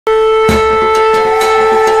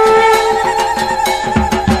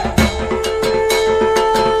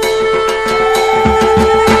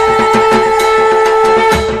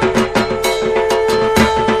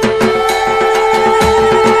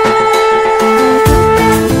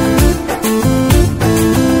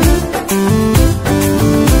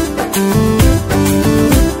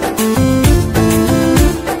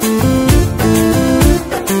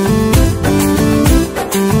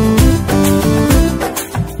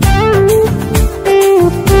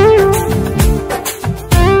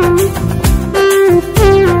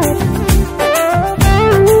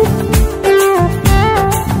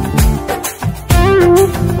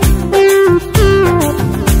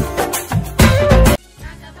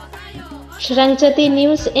Swrangchati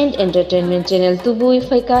News and Entertainment Channel tubui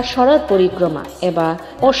faika SHARAD PARICROMA eba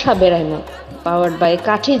OSA BERAIMA powered by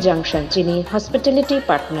Kathi Junction chini hospitality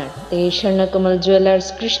partner te Sharnakamal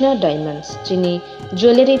Jewelers Krishna Diamonds chini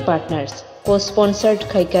jewelry partners co-sponsored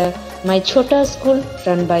khaika My Chota School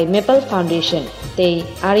run by Maple Foundation te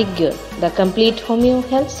Arigyo the complete homeo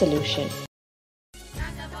health solution.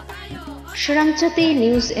 Swrangchati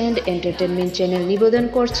News and Entertainment Channel নিবেদন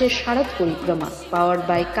করছে SHARAD PARICROMA powered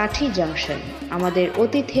by Kathi Junction আমাদের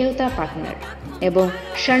অতিথেয়তা partner এবং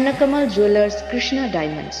Sharnakamal Jewelers Krishna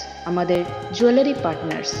Diamonds আমাদের jewellery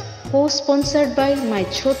partners co-sponsored by My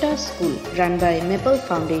Chota School run by Maple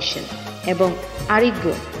Foundation এবং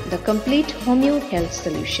Arigyo the complete homeo health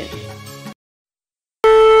solution.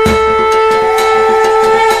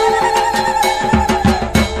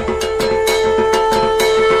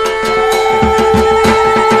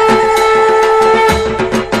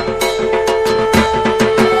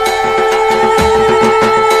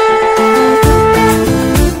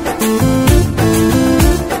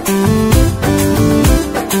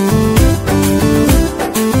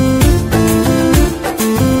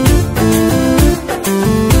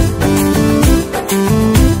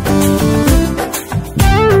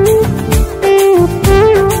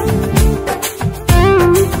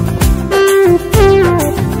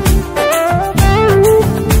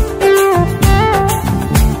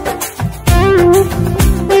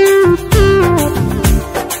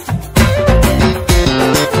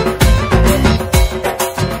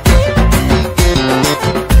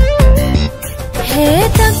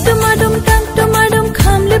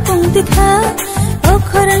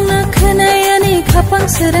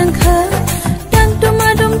 Serangka tang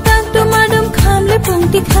tumadum khamle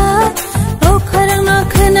pungtikha o kharang na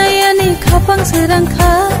khnayani khapang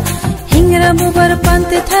serangka hingra bubar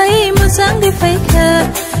pante thai musang di phaika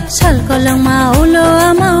sal kolang ma ulo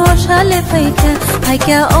ama osale phaika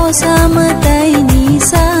phaika osamtai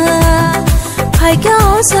nisa phaika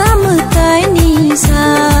osamtai nisa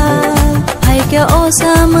phaika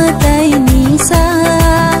osamtai nisa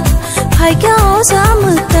phaika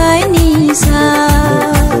osamtai nisa.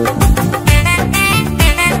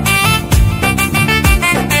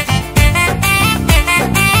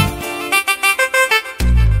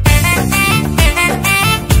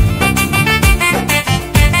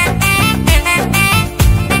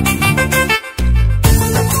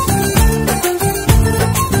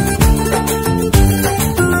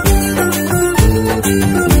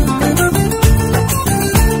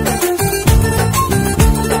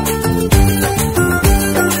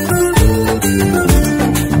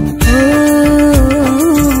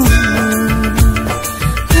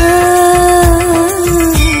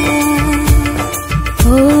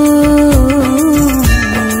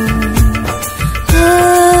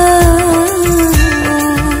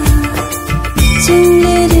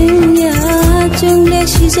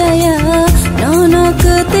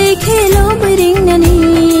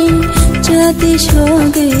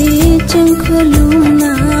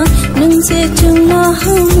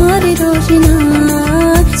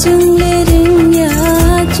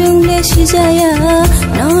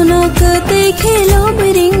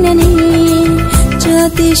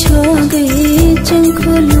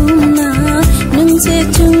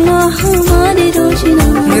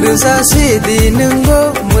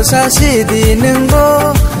 Sasthi nungbo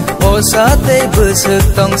OSA te busuk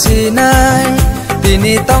tong sinai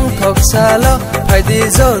dini tong thok salo phai di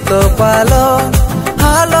zo to palo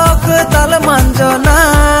halo ke tal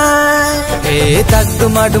manjonai e tak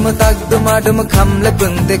dumadum khamle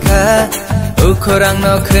pung dekha ukhorang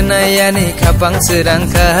no khnayani khapang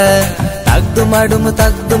serangka tak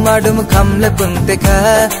dumadum khamle pung dekha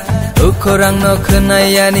ukhorang no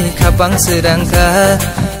khnayani khapang serangka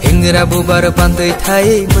hingra bubar pantai thai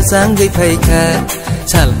musang di phaika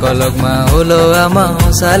sal kolok ma ulo ama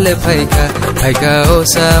osale phaika phaika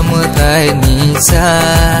osamtai nisa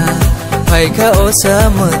phaika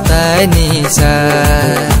osamtai nisa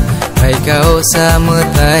phaika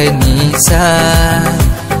osamtai nisa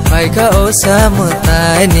phaika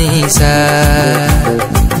osamtai nisa.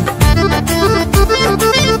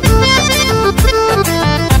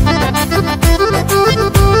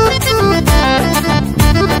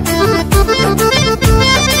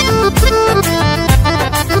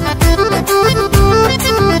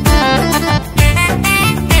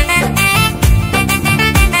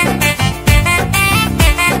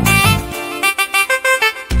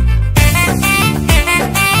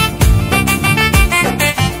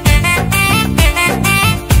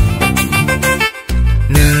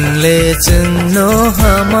 Jengno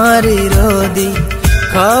hamari rodi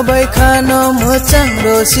khabai khano mochang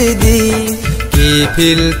rosidi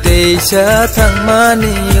Ifil teisa thang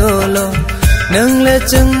mani yolo Nungle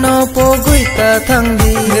chung no po gui ta thang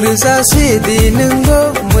di Rusa si di nungbo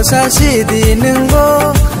musa si di nungbo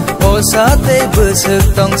Osa te busuk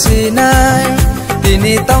tong sinai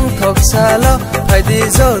Dini tong thok salo phai di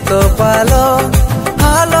zo to palo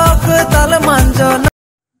Halo ke tal manjo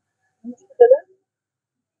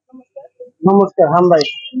নমস্কার হাম ভাই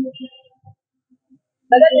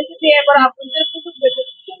দাদা দেখেছি এবার আপনাদের কুতুব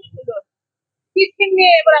কি scheme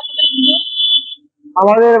নিয়ে এবার আপনাদের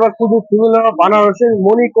আমাদের এবার শুধু ছিল বানারসের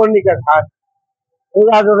মণিকর্ণিকা ঘাট এই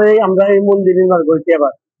আদরে আমরা এই মন্দির নির্মাণ করেছি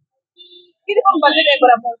এবার কিরকম বাজেট এবার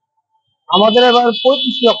আপনার আমাদের এবার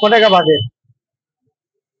 25 লক্ষ টাকা বাজেট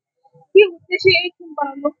কি উদ্দেশ্যে এই স্কিম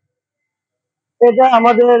বানানো এটা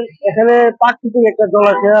আমাদের এখানে প্রাকৃতিক একটা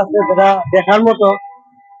জলাশয় আছে যেটা দেখার মতো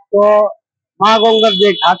তো মা গঙ্গার যে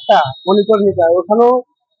ঘাটটা মণিকর্ণিকা ওখানেও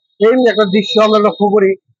সেম একটা দৃশ্য আমরা লক্ষ্য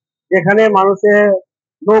করি যেখানে মানুষের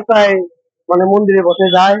নৌকায় মানে মন্দিরে বসে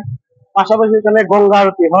যায় পাশাপাশি এখানে গঙ্গা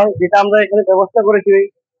আরতি হয় যেটা আমরা এখানে ব্যবস্থা করেছি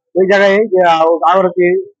ওই জায়গায় যে আরতি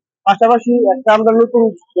পাশাপাশি একটা আমরা নতুন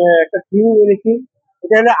একটা থিম এনেছি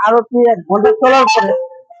এটা হলে আরতি 1 ঘন্টা চলার পরে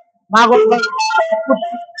মা গঙ্গার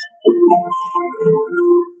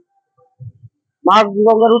মাছ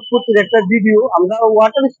গঙ্গার উৎপত্তির একটা ভিডিও আমরা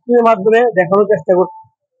ওয়াটার স্ক্রিনের মাধ্যমে দেখানোর চেষ্টা করছি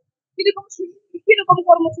কিরকম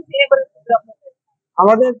কর্মসূচি এবারে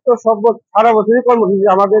আমাদের তো সব সারা বছরই কর্মসূচি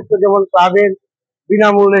আমাদের তো যেমন ক্লাবের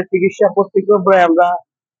বিনামূল্যে চিকিৎসা প্রত্যেক রোববারে আমরা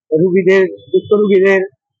রুগীদের দুস্থ রুগীদের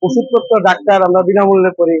ওষুধপত্র ডাক্তার আমরা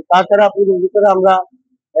বিনামূল্যে করি তাছাড়া আপনাদের ভিতরে আমরা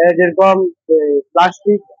যেরকম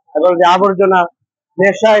প্লাস্টিক এবং যে আবর্জনা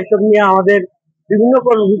নেশা এসব নিয়ে আমাদের বিভিন্ন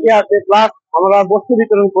কর্মসূচি আছে প্লাস আমরা বস্তু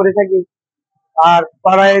বিতরণ করে থাকি আর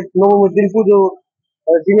পাড়ায় নবমীর পুজো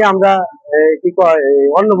দিনে আমরা কি কয়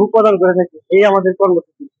অন্নভোগ প্রদান করে থাকি এই আমাদের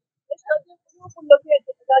কর্মসূচি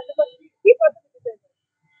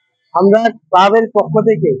আমরা ক্লাবের পক্ষ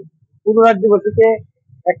থেকে পুরো রাজ্যবাসীকে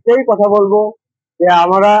একটাই কথা বলবো যে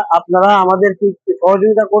আপনারা আমাদেরকে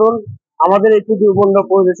সহযোগিতা করুন আমাদের এই পুজো মণ্ডপ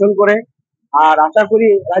পরিবেশন করে আর আশা করি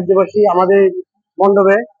রাজ্যবাসী আমাদের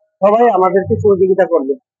মণ্ডপে সবাই আমাদেরকে সহযোগিতা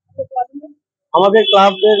করবে আমাদের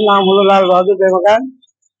ক্লাবের নাম হলো লাল বাহাদুর বেগম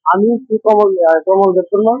আমি শ্রী কমল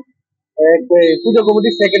দেববর্মা পুজো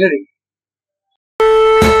কমিটির secretary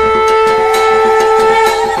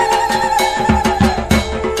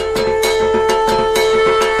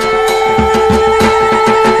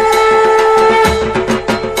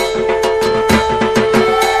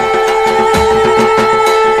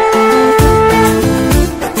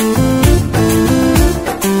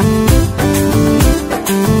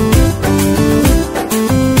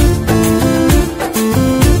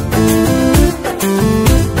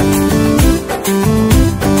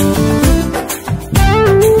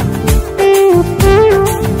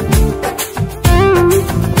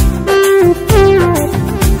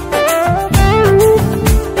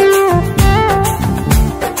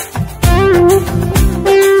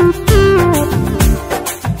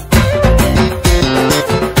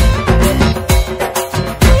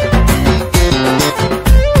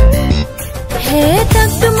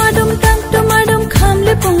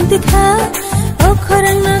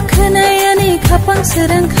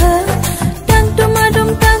Swrangcha tang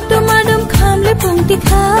tumadum khamle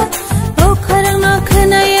pungtikha o kharangna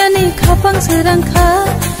khnayani khapang Swrangcha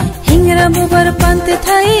hingra bubar pante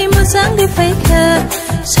thai musang di phaikha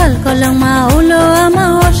sal kolang ma ulo ama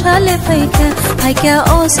osale phaikha phaikha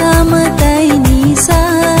osam tai nisa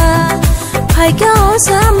phaikha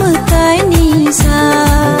osam tai nisa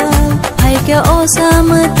phaikha osam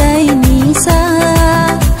tai nisa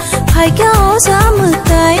phaikha osam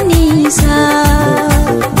tai nisa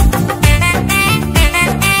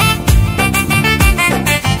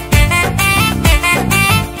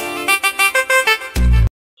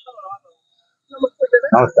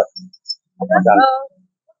নমস্কার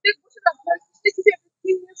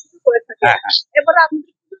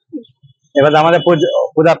এবার আমাদের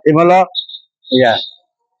পূজার theme হলো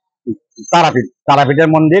তারাপীঠের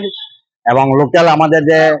মন্দির এবং local আমাদের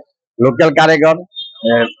যে লোকাল কারিগর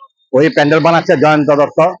ওই প্যান্ডেল বানাচ্ছে জয়ন্ত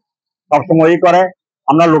দত্ত সবসময় ওই করে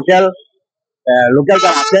আমরা লোকাল যারা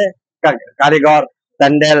আছে কারিগর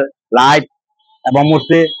প্যান্ডেল লাইট এবং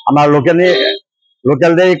মূর্তি আমরা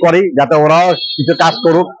লোকালদেরই করি যাতে ওরাও কিছু কাজ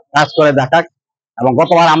করুক কাজ করে দেখাক এবং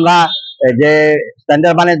গতবার আমরা যে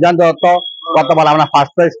স্ট্যান্ডার্ড মানে জয়ন্ত দত্ত গতবার আমরা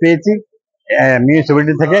ফার্স্ট প্রাইজ পেয়েছি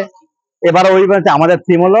মিউনিসিপ্যালিটি থেকে এবারে ওই আমাদের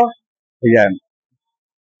থিম হলো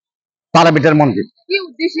তারাপীঠের মন্দির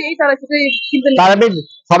তারাপীঠ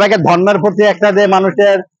সবাইকে ধর্মের প্রতি একটা যে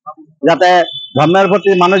মানুষের যাতে ধর্মের প্রতি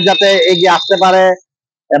মানুষ যাতে এগিয়ে আসতে পারে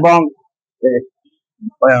এবং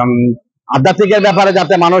আধ্যাত্মিকের ব্যাপারে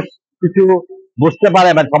যাতে মানুষ কিছু বুঝতে পারে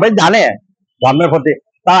বা সবাই জানে ধর্মের প্রতি,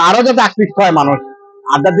 তা আরো যাতে আকৃষ্ট হয় মানুষ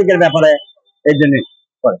আধ্যাত্মিকের ব্যাপারে, এই জন্য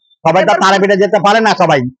করে। সবাই তো তারাপীঠে যেতে পারে না,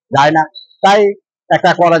 সবাই যায় না, তাই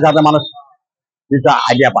একটা করে যাতে মানুষ কিছু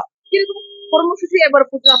আইডিয়া পায়। কর্মসূচি এবার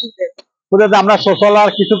পুজোতে আমরা সোশ্যাল আর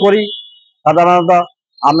কিছু করি। সাধারণত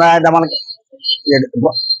আমরা যেমন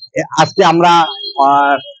আজকে আমরা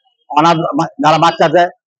অনাথ যারা বাচ্চা আছে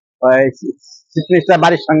শিশু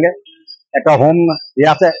বাড়ির সঙ্গে একটা হোম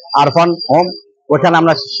আছে, আরফান হোম, ওখানে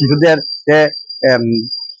আমরা শিশুদের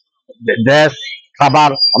ড্রেস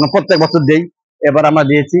খাবার আমরা প্রত্যেক বছর দিই, এবার আমরা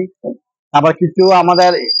দিয়েছি। আবার কিছু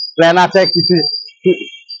আমাদের প্ল্যান আছে, কিছু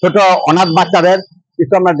ছোট অনাথ বাচ্চাদের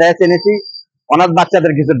কিছু আমরা ড্রেস এনেছি, অনাথ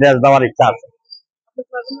বাচ্চাদের কিছু ড্রেস দেওয়ার ইচ্ছা আছে।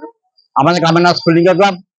 আমাদের গ্রামের নাম স্কুলিং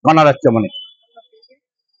গ্রাম গণরাজ্যমণি।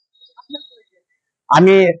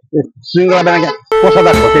 আমি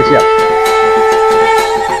কোষাধ্যক্ষ cashier.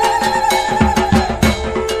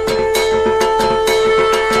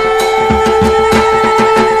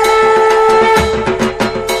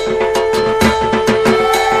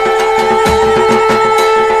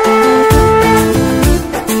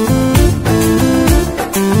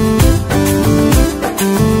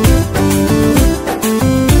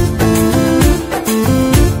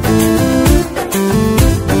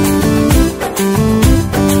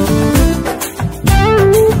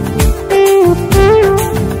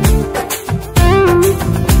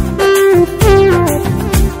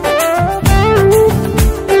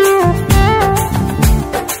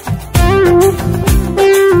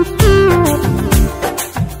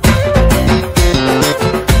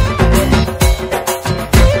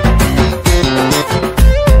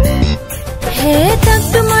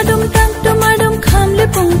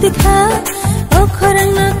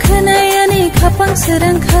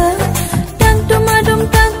 Swrangcha tang tumadum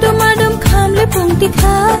khamle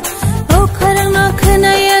pungtikha o kharang na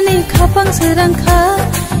khnayani khapang Swrangcha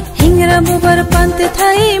hingra bubar pante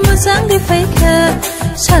thai musang di phaikha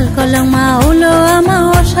sal kolang ma ulo ama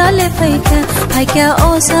osale phaikha phaikha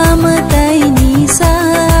OSA mutai nisa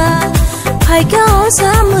phaikha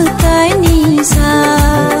OSA mutai nisa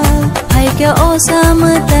phaikha OSA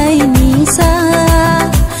mutai nisa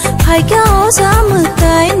phaikha OSA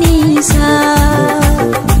mutai nisa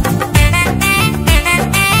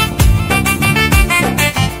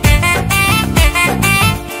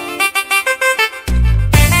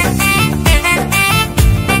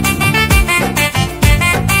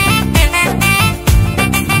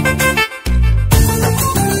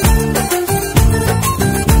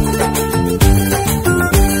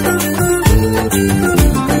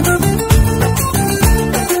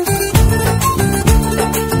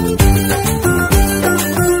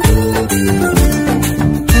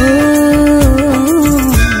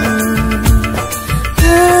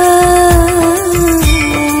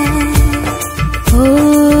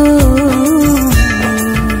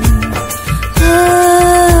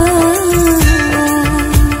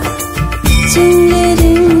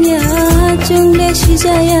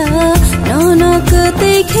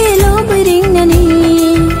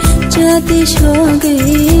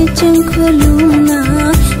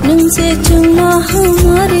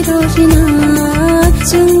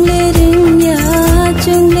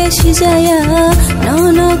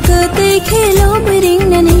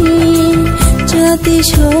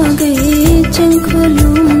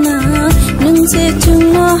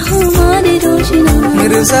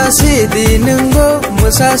Sasthi nungbo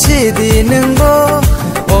musasthi nungbo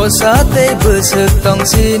OSA te busuk tong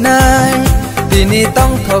sinai dini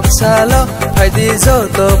tong thok salo phaidi jo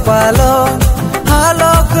to palo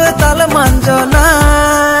halo ke tal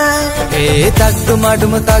manjonai e tak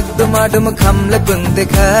dumadum khamle pung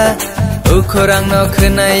dekha ukhorang no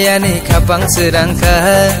khnayani khapang Swrangcha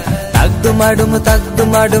tak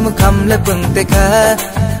dumadum khamle pung dekha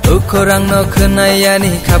ukhorang no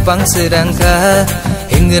khnayani khapang Swrangcha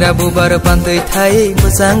hingra bubar pantui thai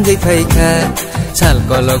musang di phaikha sal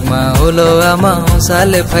kolok ma ulo ama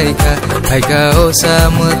osale phaikha phaikha OSA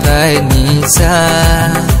mutai nisa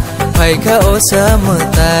phaikha OSA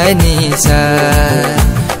mutai nisa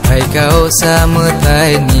phaikha OSA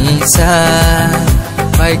mutai nisa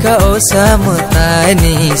phaikha OSA mutai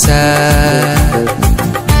nisa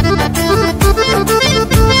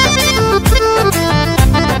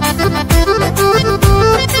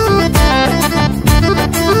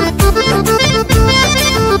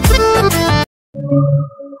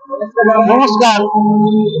নমস্কার,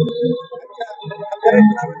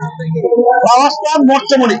 নমস্কার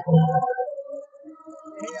মোর্চমণি।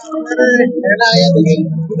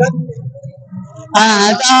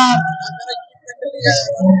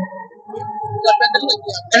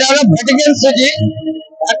 এটা হলো Vatican city,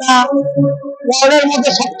 একটা ওয়ার্ল্ডের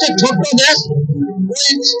মধ্যে সবচেয়ে ছোট দেশ। ওই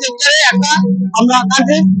স্ট্রাকচারে একটা আমরা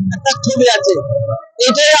কান্ট্রির একটা ছবি আছে,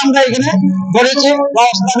 এটাই আমরা এখানে ধরেছি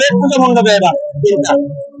বাস্তবের পুজো মণ্ডপে। এবার তিনটা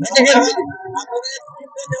ভ্যাটিকান সিটি।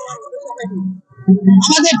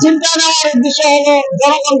 আমাদের চিন্তা নেওয়ার উদ্দেশ্য হলো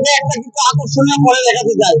জনগণকে একটা কিছু আকর্ষণীয় করে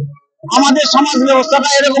দেখাতে চাই। আমাদের সমাজ ব্যবস্থাটা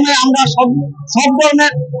এরকমই, আমরা সব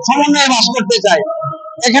ধরনের সমন্বয়ে বাস করতে চাই।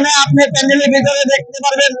 এখানে আপনি প্যান্ডেলের ভিতরে দেখতে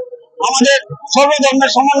পারবেন আমাদের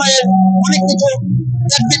সর্বধর্মের সমন্বয়ে অনেক কিছু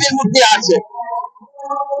দেবদেবীর মূর্তি আছে।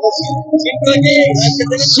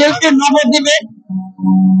 শিল্পী নবদ্বীপে,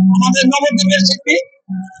 আমাদের নবদ্বীপের শিল্পী,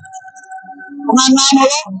 ওনার নাম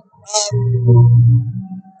হলো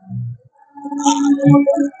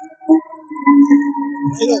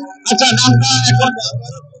আচ্ছা নামটা এখন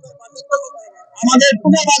আমাদের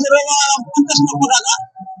পূজা বাজার হলো 50 লক্ষ টাকা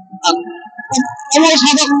কমল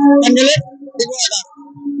সাধক প্যান্ডেলের।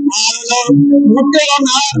 আর হলো মূর্তি হলো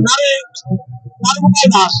নারুগোপাল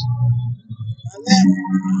দাস।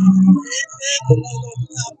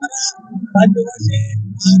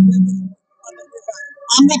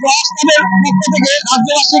 আমরা প্রস্তাবের পক্ষ থেকে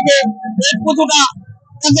রাজ্যবাসীকে এই পুজোটা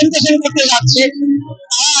প্রেজেন্টেশন করতে যাচ্ছি।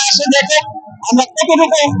 তারা এসে দেখে আমরা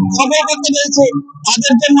কতটুকু সফল করতে পেরেছি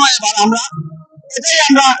তাদের জন্য। এবার আমরা এটাই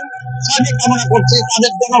আমরা সার্বিক কামনা করছি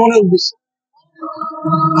তাদের জনগণের উদ্দেশ্যে।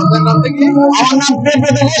 আমার নাম প্রিয়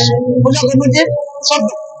পূজা কমিটির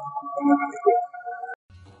সদস্য।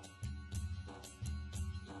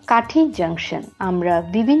 কাঠি জাংশন আমরা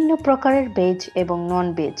বিভিন্ন প্রকারের ভেজ এবং নন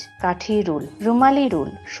ভেজ, কাঠি রোল, রুমালি রোল,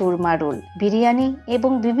 সুরমা রোল, বিরিয়ানি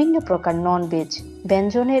এবং বিভিন্ন প্রকার নন ভেজ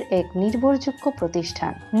ব্যঞ্জনের এক নির্ভরযোগ্য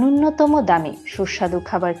প্রতিষ্ঠান। ন্যূনতম দামে সুস্বাদু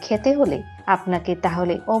খাবার খেতে হলে আপনাকে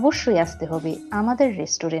তাহলে অবশ্যই আসতে হবে আমাদের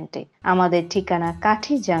রেস্টুরেন্টে। আমাদের ঠিকানা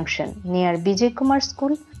কাঠি জাংশন, নিয়ার বিজয় কুমার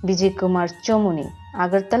স্কুল, বিজয় কুমার চমুনি,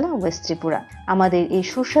 আগরতলা, ওয়েস্ট ত্রিপুরা। আমাদের এই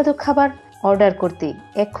সুস্বাদু খাবার অর্ডার করতে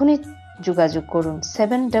এক্ষুনি যোগাযোগ করুন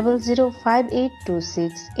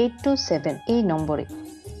 7005826827 এই নম্বরে।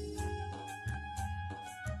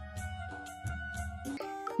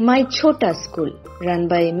 My Chota School, run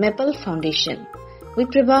by Maple Foundation. We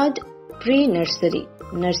provide pre-nursery,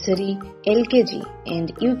 nursery, LKG and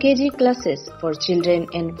UKG classes for children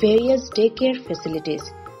and various daycare facilities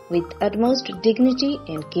with utmost dignity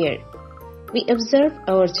and care. We observe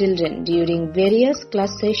our children during various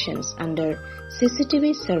class sessions under CCTV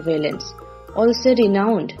surveillance. Also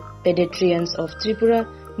renowned pediatricians of Tripura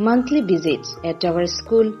monthly visits at our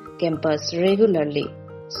school campus regularly.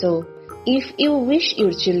 So, if you wish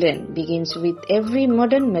your children begins with every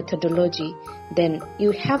modern methodology, then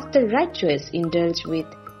you have the right choice. Indulge with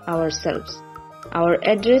ourselves. Our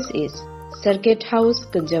address is Circuit House,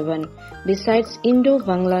 Kunjavan, besides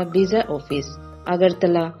Indo-Bangla Visa Office,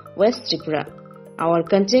 Agartala, West Tripura. Our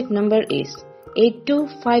contact number is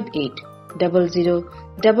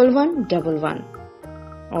 8258001111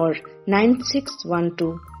 or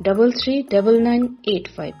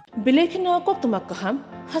 9612339985. Bilekina koktumak kaham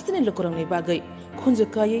hasini lokorongni bagai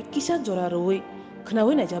khunjakaye kisa joraroi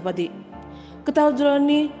khnawi na jabadi kataw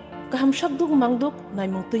jorani kaham shabduk mangduk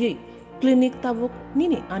naimungtui clinic tabuk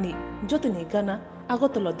nini ani jotini gana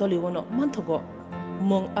agotolo doliwono manthogo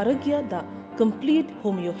mong aragya da complete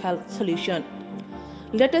homeo health solution.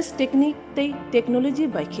 Latest technique tei technology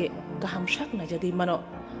baike kaham shak na jadi mano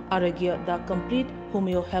aragya da complete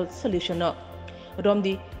homeo health solution no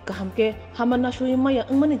romdi kaham ke hamana shui maya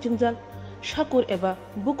angmani jingjal shakur eba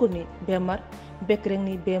bukurni bemar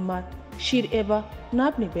bekrengni bemar shir eba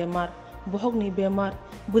napni bemar bohogni bemar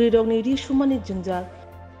buri rogni ri shumani jingjal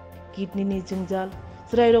kidney ni jingjal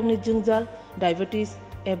srai rogni jingjal diabetes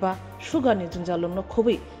eba sugar ni jingjal no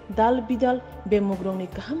khobi dal bidal bemugrongni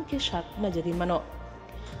kaham ke shak na jadi mano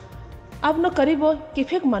abno karibo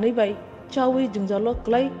kifek mani bai chawi jingjalo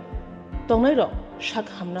klai tongnai ro shak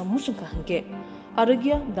hamna musungka hangke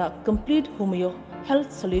aragya the complete homeo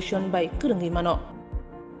health solution by kurangi mano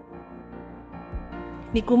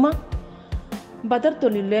nikuma badar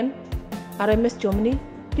tolilen RMS Chomni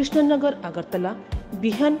Krishnanagar Agartala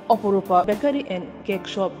Bihan Oporupa Bakery and Cake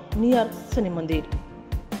Shop near Sani Mandir.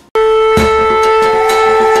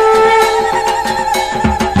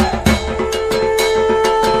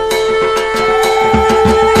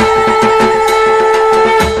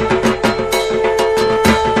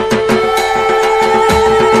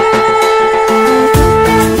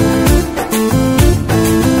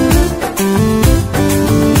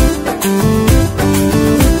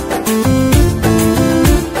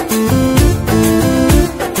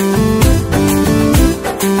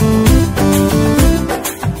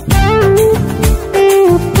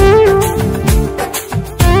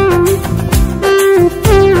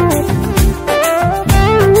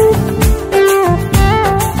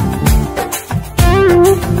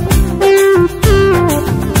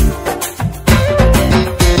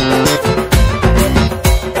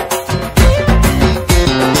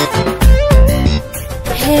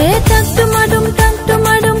 tang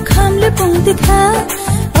tumadum khamle pungti kha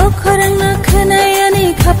o khorang na khanayani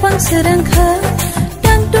khapang serang kha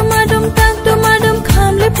tang tumadum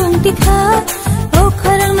khamle pungti kha o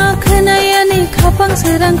khorang na khanayani khapang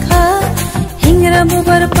serang kha hingra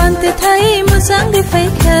bubar pante thai musang de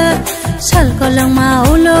faikha sal kolang ma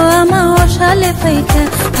ulo ama osale faikha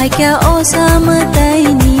haikya osamtai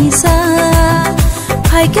nisa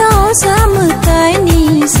haikya osamtai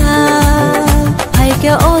nisa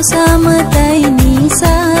haikya osamtai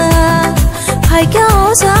nisa haikya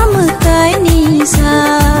osamtai nisa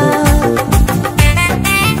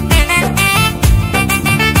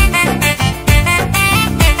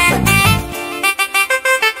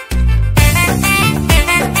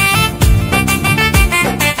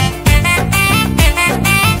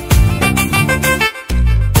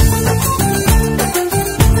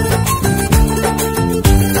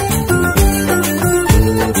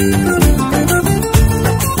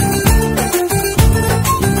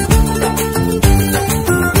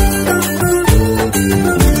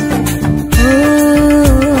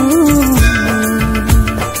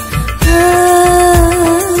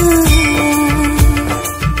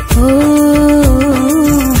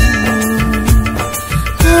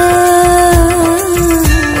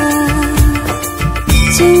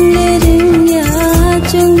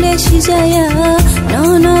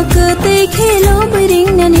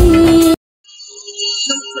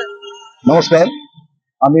নমস্কার,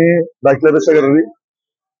 আমি bike ক্লাবের secretary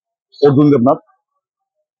Arjun Debnath.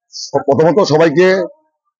 প্রথমত সবাইকে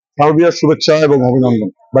শারদীয়ার শুভেচ্ছা এবং অভিনন্দন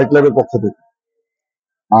bike ক্লাবের পক্ষ থেকে।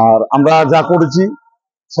 আর আমরা যা করেছি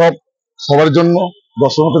সবার জন্য,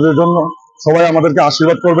 দর্শনার্থীদের জন্য, সবাই আমাদেরকে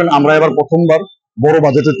আশীর্বাদ করবেন। আমরা এবার প্রথমবার বড়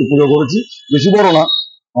বাজেটে পুজো করেছি, বেশি বড় না,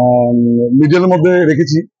 মিডিলের মধ্যে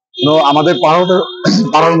রেখেছি। আমাদের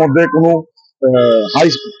পাড়ার মধ্যে কোনো হাই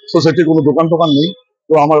সোসাইটির কোনো দোকান নেই,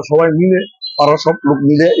 তো আমরা সবাই মিলে পাড়ার সব লোক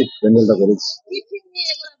মিলে এই প্যান্ডেলটা করেছি।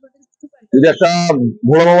 এটা একটা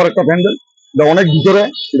ভোলা বাবার একটা প্যান্ডেল, এটা অনেক ভিতরে,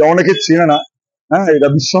 এটা অনেকে চেনে না। হ্যাঁ, এটা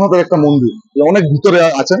বিশ্বনাথের একটা মন্দির, এটা অনেক ভিতরে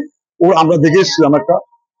আছে। ও আমরা দেখে এসেছিলাম একটা,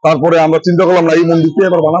 তারপরে আমরা চিন্তা করলাম না এই মন্দিরকে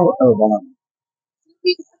এবার বানাবো।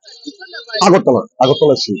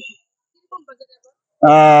 আগরতলা ছিল।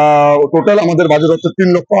 টোটাল আমাদের বাজেট হচ্ছে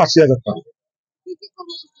 3,80,000 টাকা।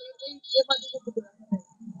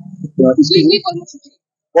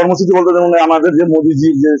 কর্মসূচি বলতে যেমন আমাদের যে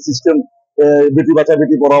মোদিজির যে সিস্টেম, বেটি বাঁচা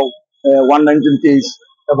বেটি পড়াও, 119 কেস,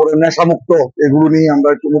 তারপরে নেশা মুক্ত, এগুলো নিয়ে আমরা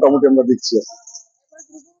একটু মোটামুটি আমরা দেখছি।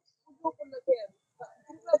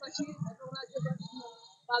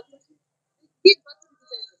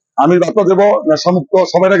 আমি বার্তা দেবো নেশামুক্ত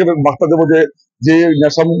সবাইকে, বার্তা দেবো যে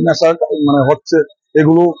নেশা মানে হচ্ছে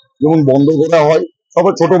এগুলো যেমন বন্ধ করা হয়।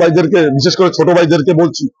 সবাই ছোট ভাইদেরকে, বিশেষ করে ছোট ভাইদেরকে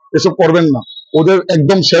বলছি এসব করবেন না, ওদের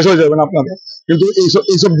একদম শেষ হয়ে যাবেন আপনাদের। কিন্তু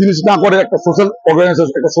এইসব জিনিস না করে একটা সোশ্যাল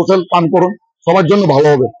অর্গানাইজেশন, একটা সোশ্যাল কাম করুন, সবার জন্য ভালো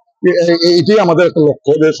হবে। এটাই আমাদের একটা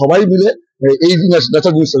লক্ষ্য, যে সবাই মিলে এই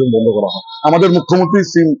নেশা জিনিসটা বন্ধ করা হয়। আমাদের মুখ্যমন্ত্রী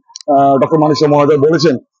শ্রী ডক্টর মানিক মহোদয়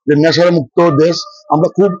বলেছেন যে নেশা মুক্ত দেশ। আমরা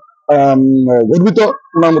খুব গর্বিত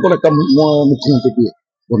ওনার মতন একটা মুখ্যমন্ত্রী পেয়ে।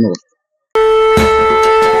 ধন্যবাদ।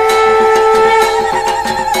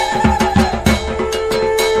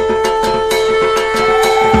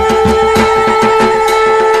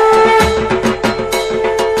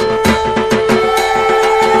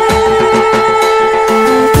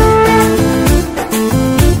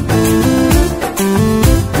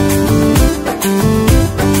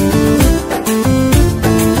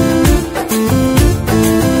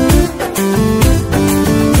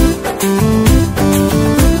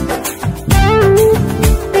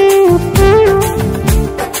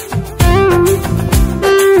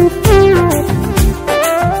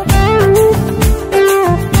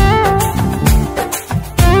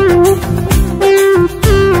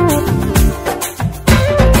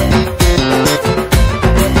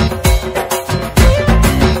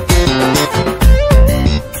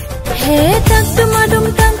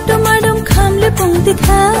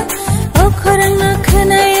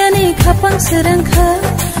 Swrangchati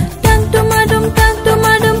tang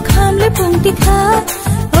tumadum khamle pungti kha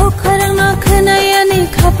o kharang na khanayani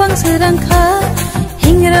khapang Swrangchati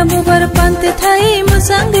hingra bubar pante thai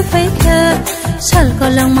musang de faikha sal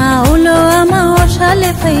kolang ma ulo ama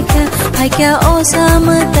osale faikha haikya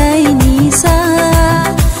osamtai nisa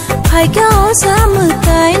haikya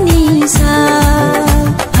osamtai nisa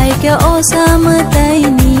haikya osamtai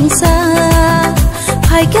nisa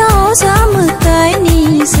haikya osamtai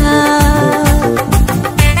nisa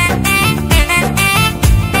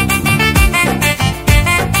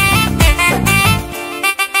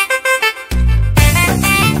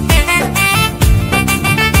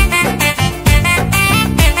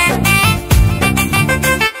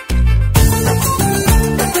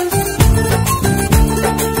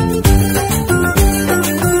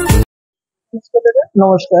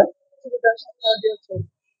নমস্কার।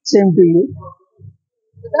 Same to you.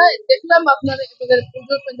 দেখলাম আপনার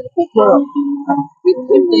পুজোর প্যান্ডেল খুব বড়,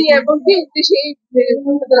 এবং কি উদ্দেশ্যে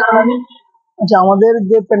আচ্ছা, আমাদের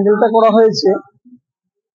যে প্যান্ডেলটা করা হয়েছে,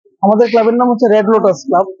 আমাদের ক্লাবের নাম হচ্ছে রেড লোটাস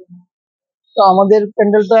ক্লাব। তো আমাদের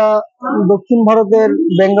প্যান্ডেলটা দক্ষিণ ভারতের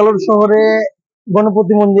বেঙ্গালোর শহরে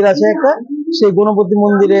গণপতি মন্দির আছে একটা, সেই গণপতি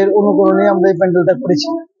মন্দিরের অনুকরণে আমরা এই প্যান্ডেলটা করেছি।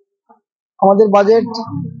 আমাদের বাজেট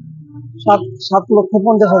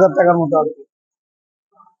 7,50,000 টাকার মতো আর কি।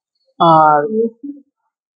 আর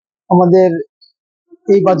আমাদের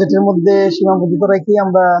এই বাজেটের মধ্যে সীমাবদ্ধতা রেখে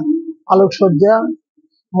আমরা আলোকসজ্জা,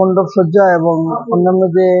 মণ্ডপ সজ্জা এবং অন্যান্য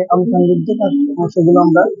যে আনুষঙ্গিক যে কাজ সেগুলো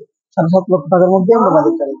আমরা 7.5 লক্ষ টাকার মধ্যে আমরা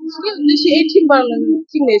বাজেটটা রেখেছি।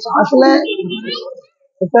 আসলে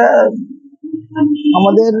এটা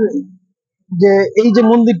আমাদের যে এই যে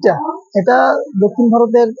মন্দিরটা, এটা দক্ষিণ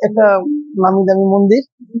ভারতের একটা নামি দামি মন্দির।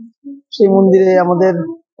 সেই মন্দিরে আমাদের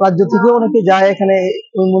রাজ্য থেকে অনেকে যায় এখানে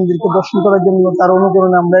ওই মন্দিরকে দর্শন করার জন্য, তার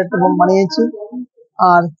অনুকরণে আমরা একটা বানিয়েছি।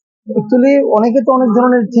 আর অ্যাকচুয়ালি অনেকে তো অনেক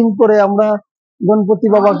ধরনের থিম করে, আমরা গণপতি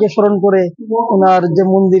বাবাকে স্মরণ করে ওনার যে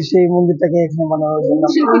মন্দির, সেই মন্দিরটাকে এখানে বানানোর জন্য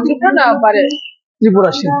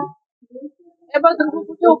ত্রিপুরা শিল্পী। এবার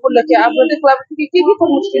দুর্গাপুজো উপলক্ষে আপনাদের ক্লাব থেকে কি কি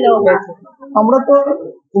কর্মসূচি নেওয়া হয়েছে? আমরা তো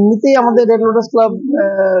এমনিতেই আমাদের রেড লোটাস ক্লাব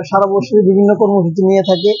সারা বছরই বিভিন্ন কর্মসূচি নিয়ে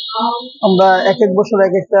থাকে। আমরা এক এক বছর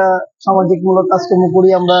এক একটা সামাজিকমূলক কাজকর্ম করি।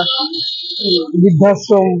 আমরা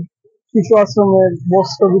বৃদ্ধাশ্রম, শিশু আশ্রমের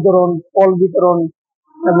বস্ত্র বিতরণ, ফল বিতরণ,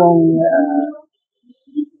 এবং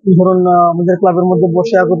ধরুন আমাদের ক্লাবের মধ্যে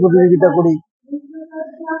বসে আঁকো প্রতিযোগিতা করি।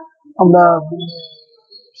 আমরা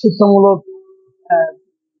শিক্ষামূলক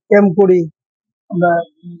ক্যাম্প করি, আমরা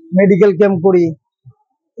মেডিকেল ক্যাম্প করি।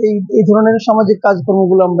 এই ধরনের সামাজিক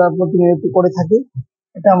কাজকর্মগুলো আমরা প্রতিনিয়ত করে থাকি।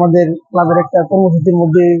 এটা আমাদের ক্লাবের একটা কর্মসূচির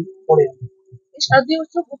মধ্যে পড়ে। শারদীয়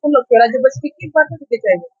উৎসব উপলক্ষে রাজ্যবাসীকে কি বার্তা দিতে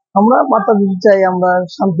চাইবে? আমরা বার্তা দিতে চাই, আমরা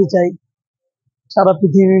শান্তি চাই। সারা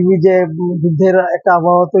পৃথিবী যে যুদ্ধের একটা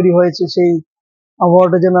আবহাওয়া তৈরি হয়েছে, সেই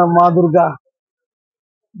আবহাওয়াটা যেন মা দুর্গা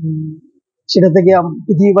সেটা থেকে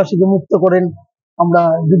পৃথিবীবাসীকে মুক্ত করেন। আমরা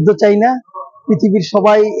যুদ্ধ চাই না। পৃথিবীর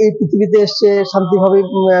সবাই এই পৃথিবীতে এসছে শান্তিভাবে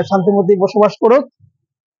শান্তিমতে বসবাস করুক।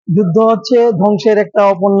 যুদ্ধ হচ্ছে ধ্বংসের একটা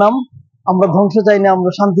অপর নাম। আমরা ধ্বংস চাই না,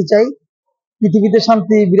 আমরা শান্তি চাই। পৃথিবীতে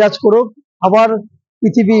শান্তি বিরাজ করুক, আবার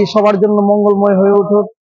পৃথিবী সবার জন্য মঙ্গলময় হয়ে উঠুক।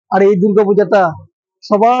 আর এই দুর্গাপূজাটা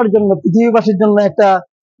সবার জন্য, পৃথিবীবাসীর জন্য একটা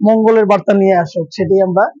মঙ্গলের বার্তা নিয়ে আসুক, সেটাই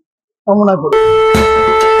আমরা কামনা করি।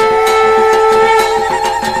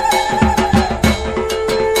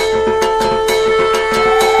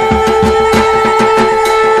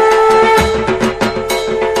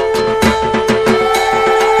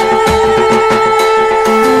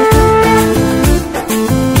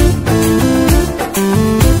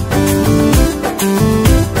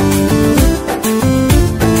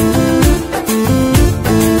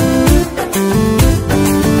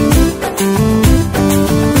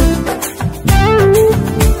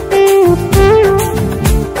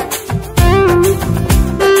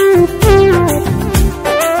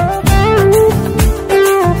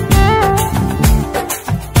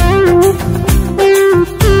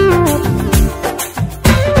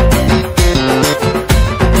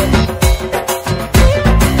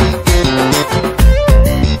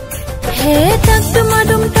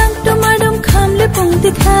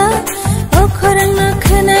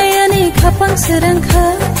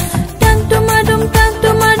 Swrangchati tang tumadum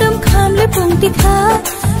khamle pungtikha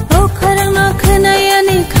o kharangna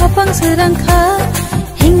khnayani khapang Swrangchati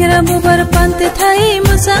hingra bubar pante thai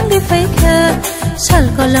musang de faikha sal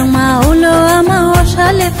kolang ma ulo ama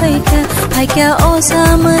osale faikha phaikya OSA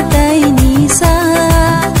matai nisa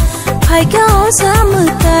phaikya OSA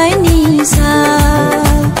matai nisa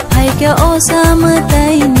phaikya OSA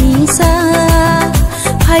matai nisa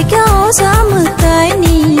phaikya OSA matai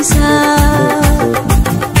nisa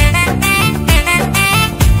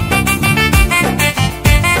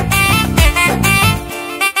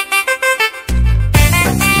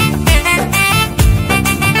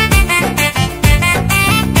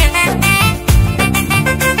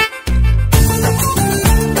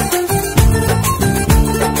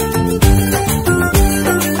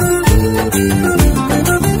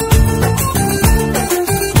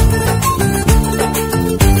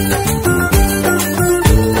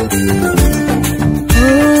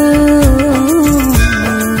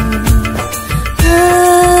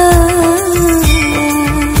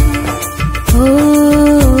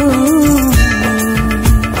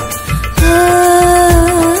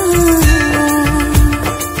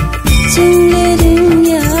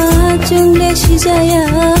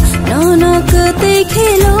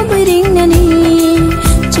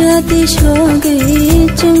जाति सोगे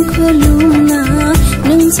जोंखौ लुना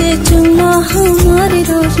नोंजे जोंनो हमारे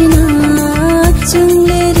रोजिना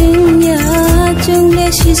जोंले रिंया जोंले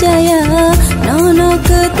सिजाया नौनो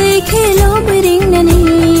कते खेलो बिरिंगनानी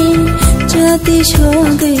जाति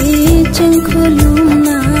सोगे जोंखौ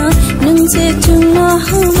लुना नोंजे जोंनो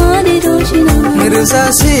हमारे रोजिना Ngerusa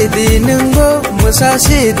sidi nungbo musa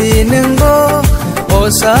sidi nungbo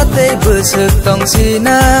OSA te busuk tong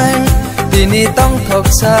sinai Dini tong thok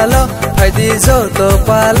salo Phaidi jo to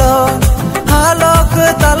palo Halo ke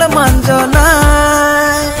tal manjo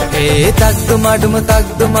nai tak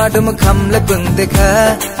dumadum khamle pung dekha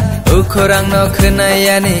Ukhorang no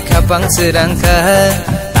khnayani khapang sirangkha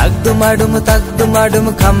Tak dumadum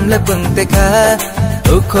khamle pung dekha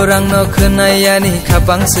Ukhorang no khnayani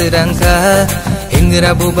khapang sirangkha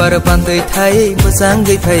Hingra bubar pandai thai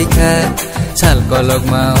musangai phaika Sal kolok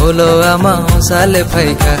ma holo ama osale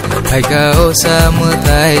phaika Phaika osa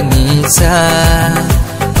mutai nisa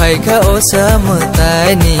Phaika osa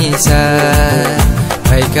mutai nisa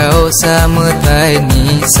Phaika osa mutai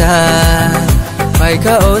nisa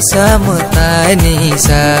Phaika osa mutai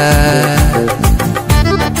nisa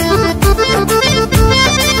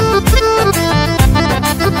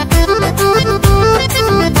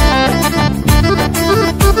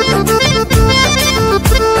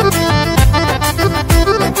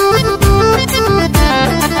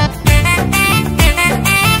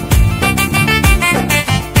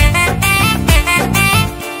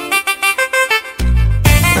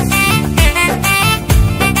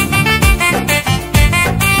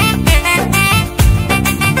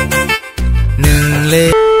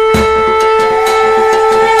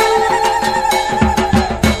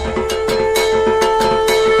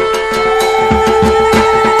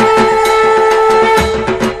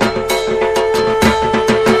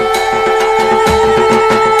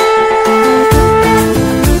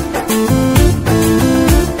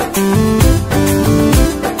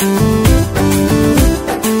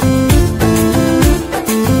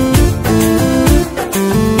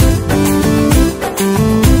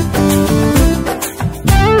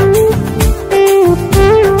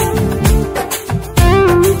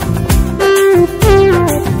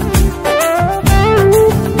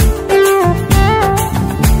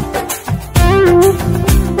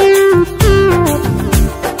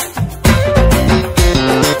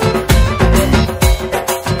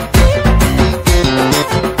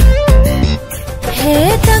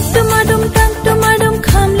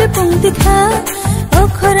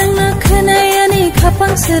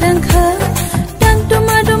Swrangcha tang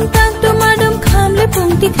tumadum khamle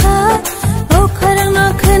pungtikha o kharang na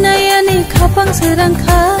khnayani khapang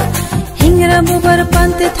Swrangcha hingra bubar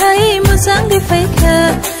pante thai musang de phaika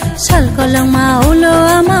sal kolang ma ulo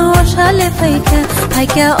ama osale phaika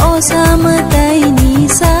phaika osa mutai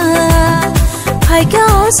nisa phaika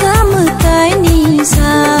osa mutai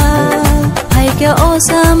nisa phaika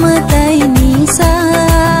osa mutai nisa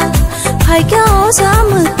phaika osa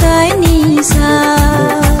mutai nisa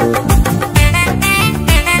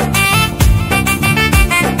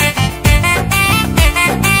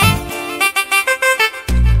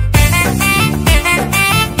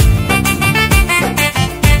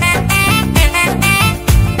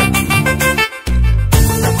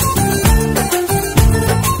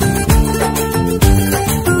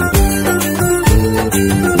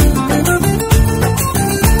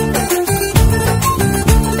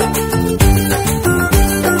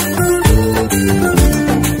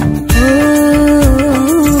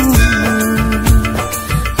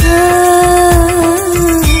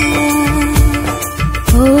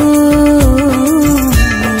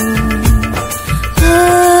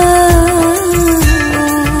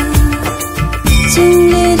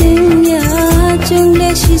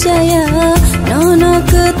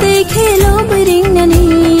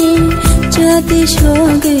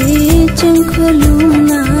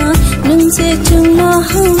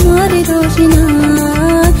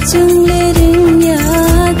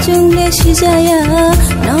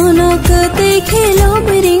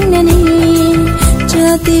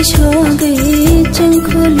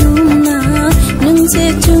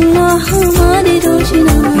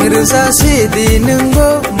Sasthi nungbo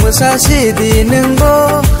musasthi nungbo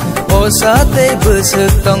OSA te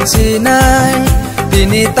busuk tong sinai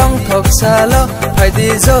Dini tong thok salo Phaidi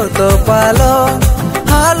jo to palo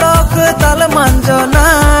Halo ke tal manjo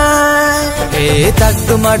nai tak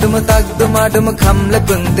dumadum khamle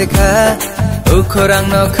pung dekha Ukhorang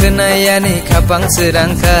no khnayani khapang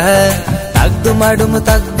Swrangcha Tak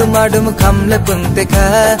dumadum khamle pung dekha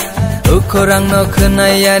Ukhorang no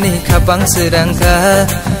khnayani khapang Swrangcha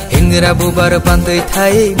Hingra bubar pandai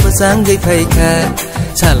thai musangai phaika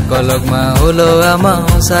sal kolok ma ulo ama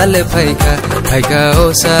osale phaika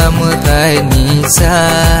osa mutai nisa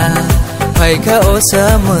phaika osa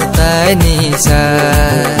mutai nisa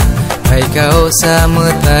phaika osa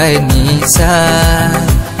mutai nisa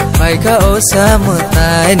phaika osa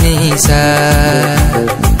mutai nisa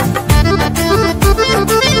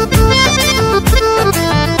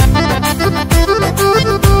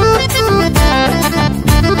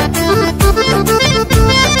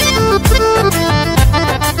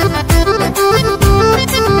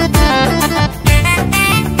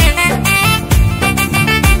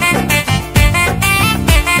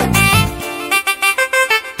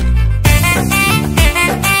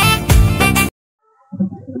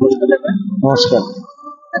নমস্কার।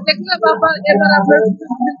 দেখলাম বাবা এবার আপনার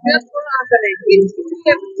ব্যস্ততা আকারে কি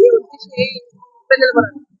উদ্দেশ্যে এই প্যানেল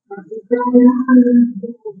বানানো?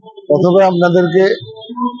 প্রথমে আপনাদেরকে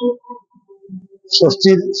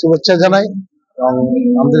ষষ্ঠীর শুভেচ্ছা জানাই এবং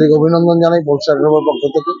আন্তরিক অভিনন্দন জানাই পোলস্টার ক্লাবের পক্ষ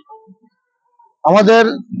থেকে। আমাদের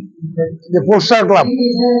যে পোলস্টার ক্লাব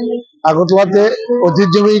আগরতলাতে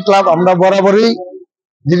ঐতিহ্যবাহী ক্লাব, আমরা বরাবরই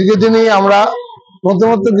দীর্ঘদিনই আমরা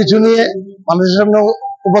নতুনত্ব কিছু নিয়ে মানুষের সামনে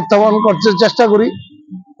উপস্থাপন করতে চেষ্টা করি।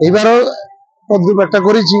 এইবারও তদ্রুপ একটা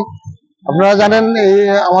করেছি। আপনারা জানেন এই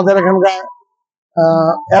আমাদের এখানকার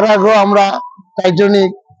এর আগেও আমরা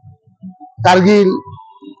টাইটানিক, কার্গিল,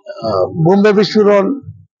 বোম্বে বিস্ফোরণ,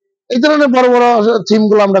 এই ধরনের বড় বড় থিম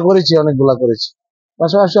গুলো আমরা করেছি, অনেকগুলা করেছি।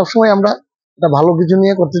 পাশাপাশি সবসময় আমরা একটা ভালো কিছু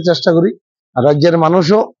নিয়ে করতে চেষ্টা করি। আর রাজ্যের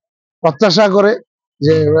মানুষও প্রত্যাশা করে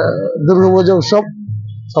যে দুর্গাপূজা উৎসব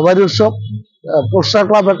সবারই উৎসব, পোলস্টার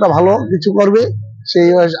ক্লাব একটা ভালো কিছু করবে, সেই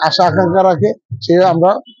আশা আকাঙ্ক্ষা রাখে। সে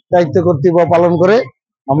আমরা দায়িত্ব কর্তব্য পালন করে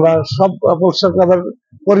আমরা সব পোলস্টার ক্লাবের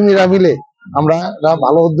কর্মীরা মিলে আমরা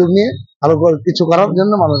ভালো উদ্যোগ নিয়ে ভালো কিছু করার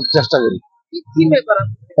জন্য চেষ্টা করি।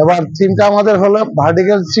 এবার থিমটা আমাদের হলো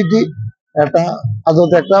ভার্টিক্যাল সিটি, একটা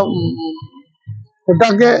আদতে একটা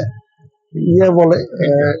ওটাকে ইয়ে বলে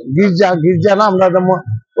গির্জা না, আমরা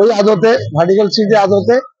ওই আদতে ভার্টিক্যাল সিটি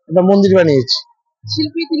আদতে একটা মন্দির বানিয়েছি।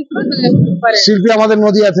 শিল্পী আমাদের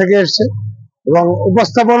নদিয়া থেকে এসছে এবং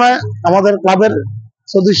উপস্থাপনায় আমাদের ক্লাবের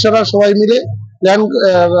সদস্যরা সবাই মিলে প্ল্যান,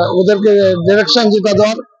 ওদেরকে ডিরেকশন যেটা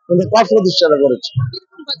দেওয়ার ক্লাব সদস্যরা করেছে।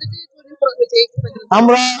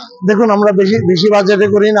 আমরা দেখুন, আমরা বেশি বাজেটে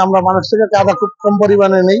করি না, আমরা মানুষ থেকে চাঁদা খুব কম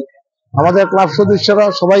পরিমাণে নেই। আমাদের ক্লাব সদস্যরা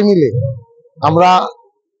সবাই মিলে আমরা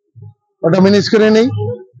ওটা ম্যানেজ করে নেই।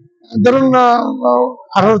 ধরুন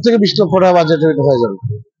 18 থেকে 20 লক্ষ টাকা বাজেটে হয়ে যাবে।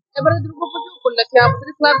 এবারে দুর্গাপূজা উপলক্ষে আমাদের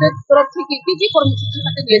ক্লাবের তরফ থেকে কি কি কর্মসূচি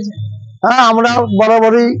হাতে নিয়েছেন? হ্যাঁ, আমরা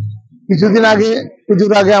বরাবরই কিছুদিন আগে,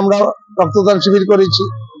 পুজোর আগে আমরা রক্তদান শিবির করেছি,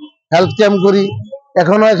 হেলথ ক্যাম্প করি,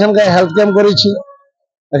 এখনো এখানকার হেলথ ক্যাম্প করেছি।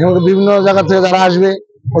 এখানকার বিভিন্ন জায়গা থেকে যারা আসবে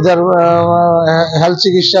ওদের হেলথ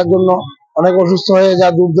চিকিৎসার জন্য, অনেক অসুস্থ হয়ে যা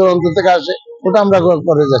দূর দূরান্ত থেকে আসে, ওটা আমরা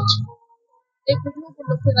করে যাচ্ছি।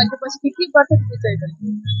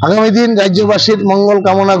 আগামী দিন রাজ্যবাসীর মঙ্গল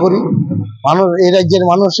কামনা করি, এই রাজ্যের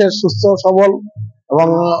মানুষের সুস্থ সবল এবং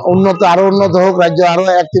আরো উন্নত হোক, রাজ্য আরো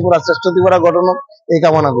এক ত্রিপুরা শ্রেষ্ঠ ত্রিপুরা গঠন হোক, এই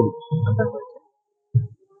কামনা করি।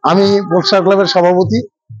 আমি পোলস্টার ক্লাবের সভাপতি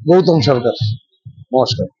গৌতম সরকার।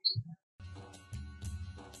 নমস্কার।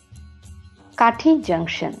 কাঠি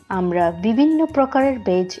জাংশন, আমরা বিভিন্ন প্রকারের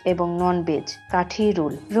ভেজ এবং নন ভেজ, কাঠি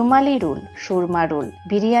রোল, রুমালি রোল, সুরমা রোল,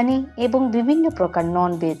 বিরিয়ানি এবং বিভিন্ন প্রকার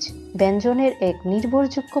নন ভেজ ব্যঞ্জনের এক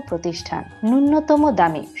নির্ভরযোগ্য প্রতিষ্ঠান। ন্যূনতম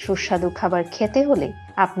দামে সুস্বাদু খাবার খেতে হলে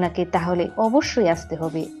আপনাকে তাহলে অবশ্যই আসতে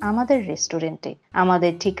হবে আমাদের রেস্টুরেন্টে।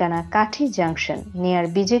 আমাদের ঠিকানা কাঠি জাংশন, নিয়ার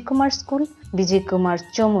বিজয় কুমার স্কুল, বিজয় কুমার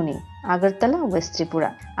চমুনি, আগরতলা, ওয়েস্ট ত্রিপুরা।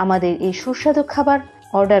 আমাদের এই সুস্বাদু খাবার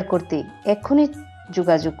অর্ডার করতে এক্ষুনি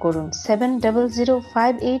যোগাযোগ করুন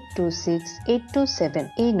 7005826827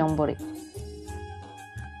 এই নম্বরে।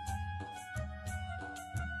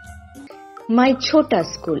 My Chota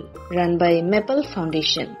School, run by Maple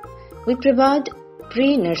Foundation. We provide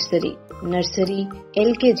pre-nursery, nursery,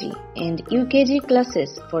 LKG and UKG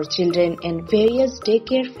classes for children and various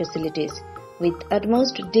daycare facilities with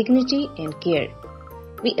utmost dignity and care.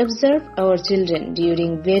 We observe our children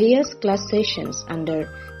during various class sessions under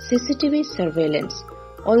CCTV surveillance.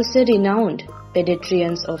 Also renowned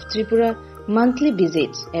pediatricians of Tripura monthly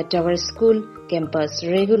visits at our school campus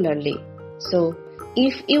regularly. So,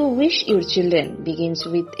 if you wish your children begins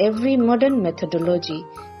with every modern methodology,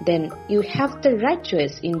 then you have the right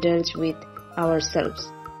choice. Indulge with ourselves.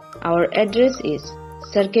 Our address is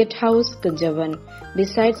Circuit House, Kunjavan,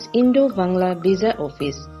 besides Indo-Bangla Visa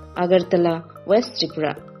Office, Agartala, West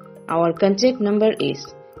Tripura. Our contact number is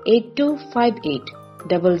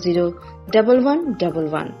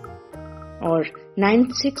 8258001111 or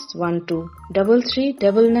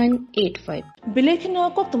 9612339985. Bilekina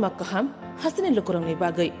koktumak kaham hasini lokorongni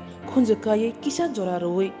bagai khunjakaye kisa jora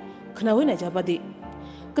roi khnawi najabadi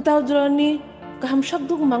kataw jorani kaham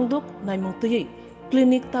shabduk mangduk naimungtui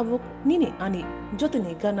clinic tabuk nini ani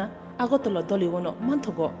jotini gana agotolo doliwono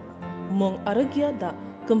manthogo mong aragya da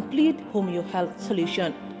complete homeo health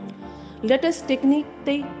solution latest technique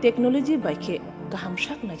tei technology baikhe kaham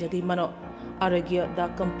shak najadi mano aragya da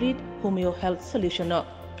complete homeo health solution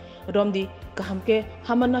romdi kahamke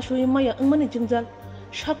hamana shui maya angmani jingjal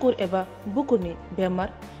shakur eba bukurni bemar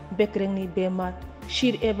bekrengni bemar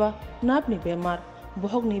shir eba napni bemar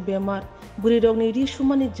bohogni bemar buri rogni ri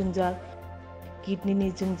shumani jingjal kidney ni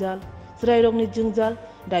jingjal srai rogni jingjal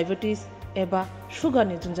diabetes eba sugar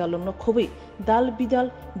ni jingjal no khobai dal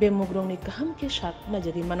bidal bemugrongni kahamke shak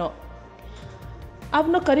najari mano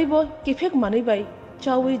abno karibo kifek mani bai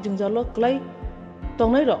chawi jingjalo klai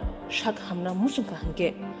tongnai ro shak hamna musungka hangke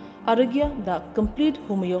aragya the complete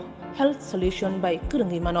homeo health solution by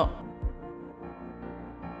kurangi mano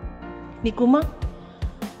nikuma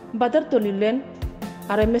badar tolilen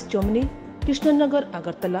RMS Chomni Krishnanagar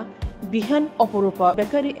Agartala Bihan Oporupa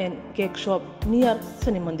Bakery and Cake Shop near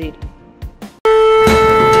Sani Mandir.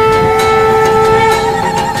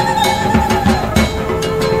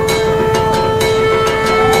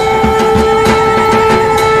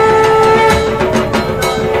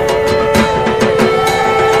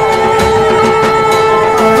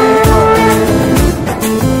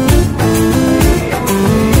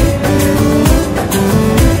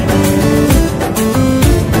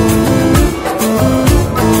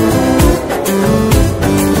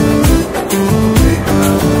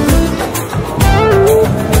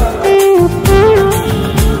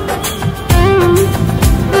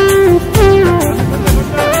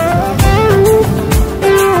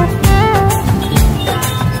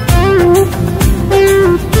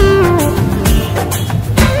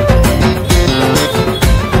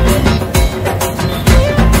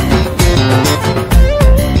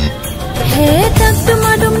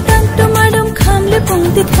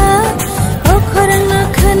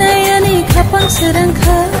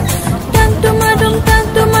 Swrangcha tang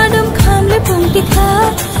tumadum khamle pungtikha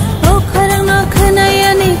o kharangna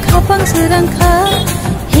khanayani khapang Swrangcha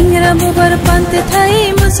hingra bubar pante thai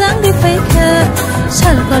musang di phaikha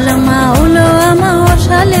salkolama ulo ama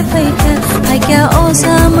osale phaikha phaikya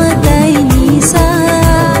OSA matai nisa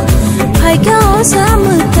phaikya OSA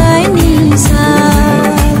matai nisa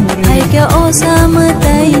phaikya OSA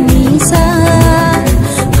matai nisa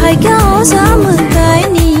phaikya OSA matai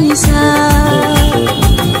nisa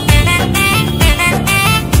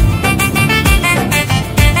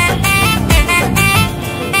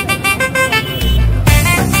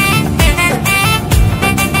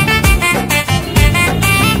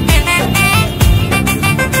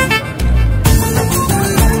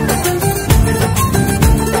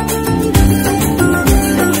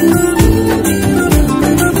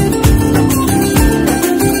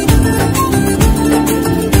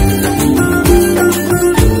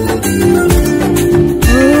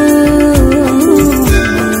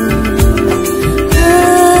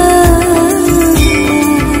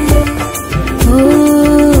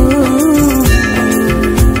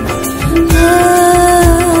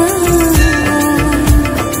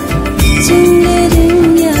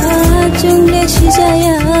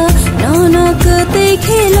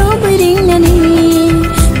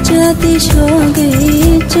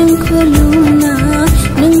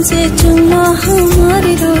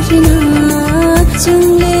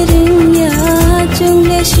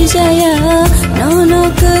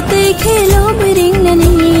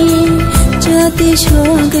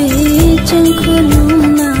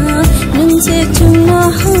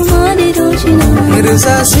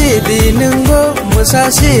Sasthi nunggo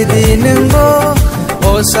musasthi nunggo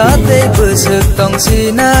OSA te busuk tong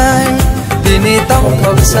sinai dini tong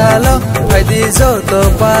thok salo phaidi jo to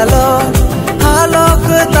palo halo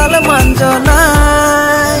ke tal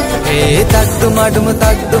manjonai e tak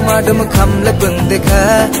dumadum khamle pung dekha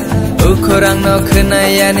ukhorang no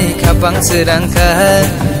khnayani khapang Swrangcha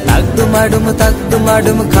tak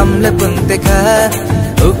dumadum khamle pung dekha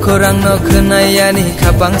ukhorang no khnayani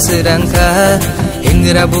khapang Swrangcha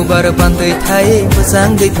hingra bubar pantui thai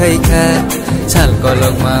musang di phaikha sal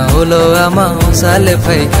kolok ma ulo ama osale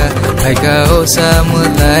phaikha phaikha OSA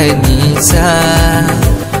mutai nisa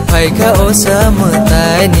phaikha OSA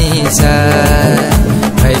mutai nisa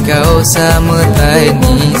phaikha OSA mutai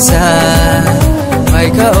nisa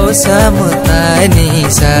phaikha OSA mutai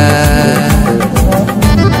nisa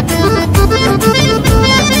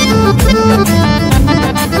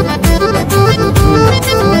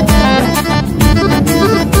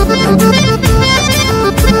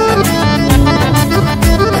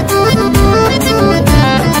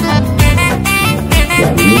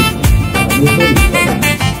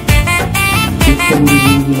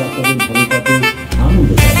তাদের ভবিষ্যতে আনন্দ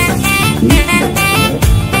পাবে।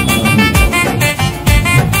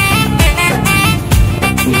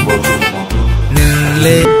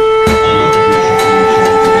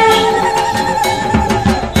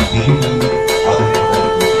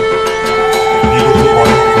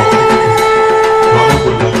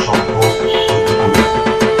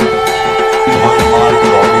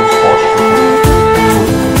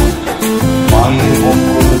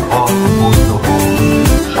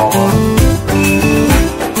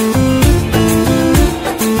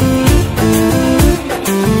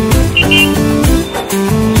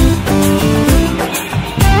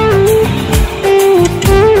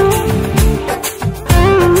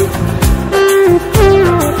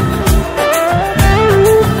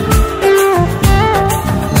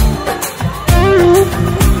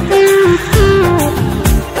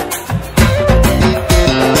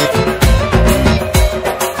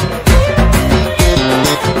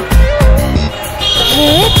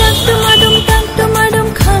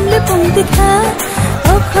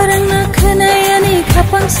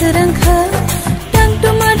 Swrangcha tang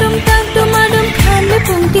tumadum khamle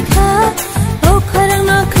pungtikha o kharang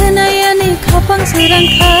na khanayani khapang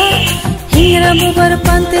Swrangcha hingra bubar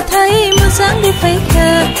pante thai musang di phaikha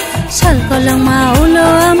sal kolang ma ulo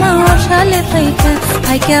ama orsale phaikha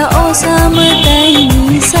phaikha OSA mutai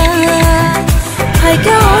nisa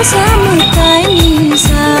phaikha OSA mutai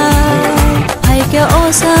nisa phaikha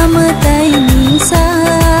OSA mutai nisa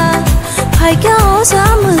phaikha OSA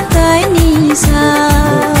mutai nisa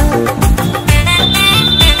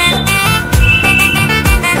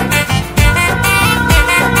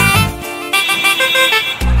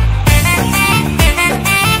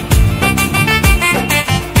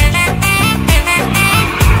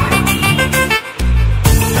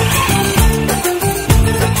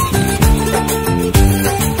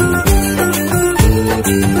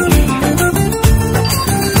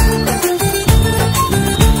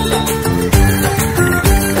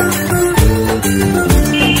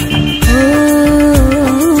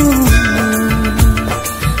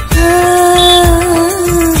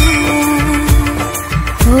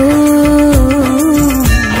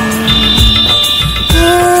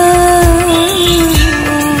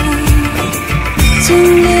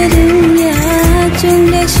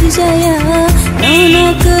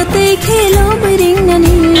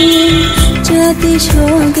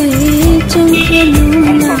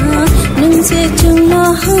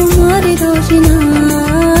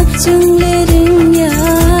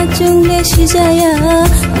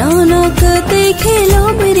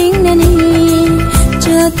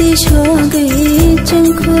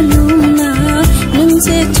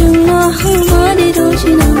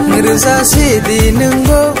Sasthi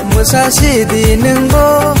nungbo musasthi nungbo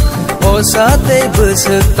OSA te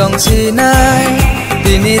busuk tong sinai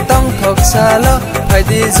dini tong thok salo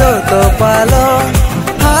phaidi jo to palo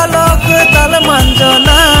halo ke tal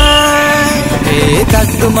manjonai e tak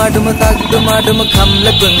dumadum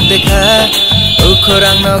khamle pung dekha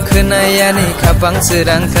ukhorang no khnayani khapang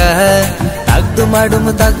Swrangcha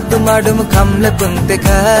tak dumadum khamle pung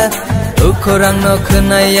dekha ukhorang no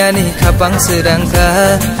khnayani khapang Swrangcha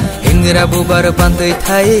hingra bubar pantui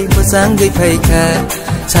thai musang di phaikha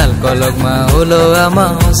sal kolok ma ulo ama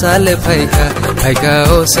osale phaikha phaikha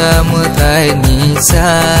OSA mutai nisa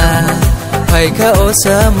phaikha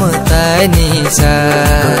OSA mutai nisa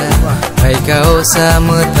phaikha OSA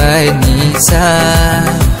mutai nisa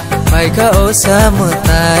phaikha OSA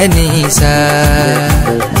mutai nisa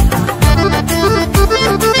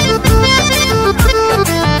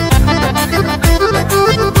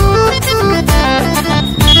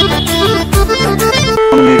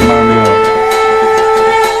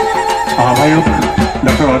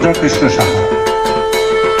doctor Ajay Krishna Saha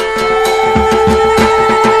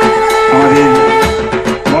हमारे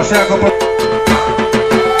बसे आगो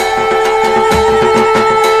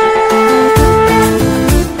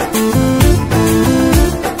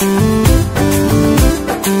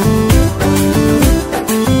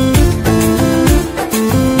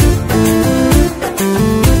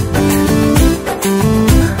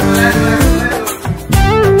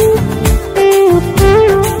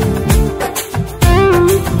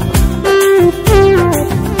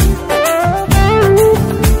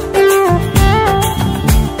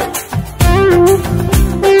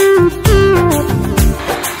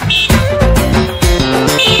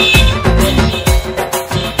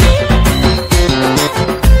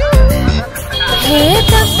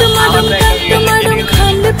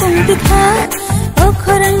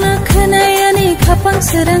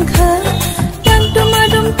Swrangcha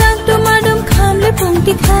tang tumadum khamle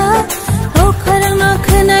pungtikha o kharang na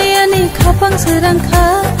khanayani khapang Swrangcha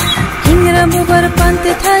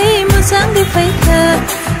pante thai musang di faika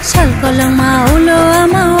sal kolang maulo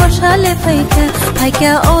ama osale faika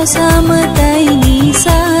haika osam tai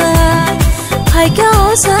nisa haika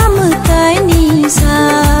osam tai nisa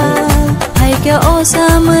haika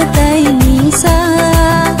osam tai nisa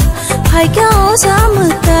haika osam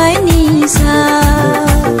tai nisa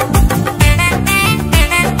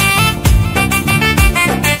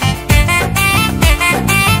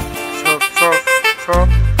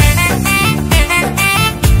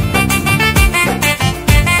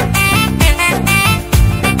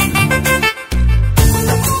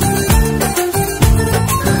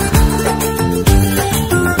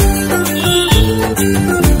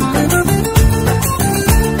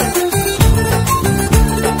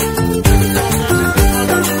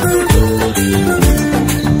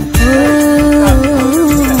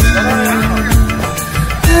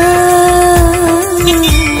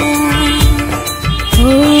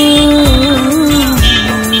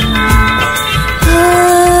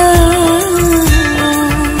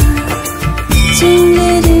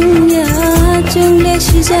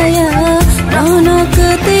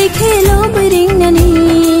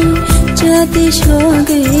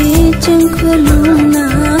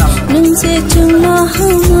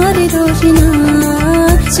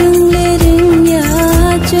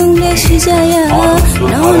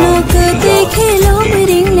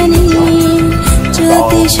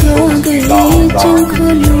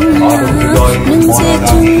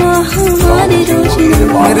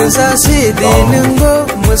Sasthi nungbo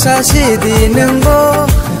musasthi nungbo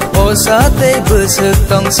OSA tei busuk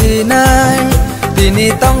tong sinai tini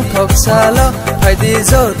tong thok salo phaidi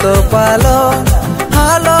jo to palo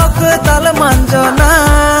halo ke tal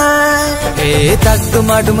manjonai e tak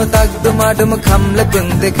dumadum khamle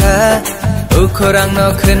pung dekha ukhorang no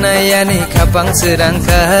khunayani khapang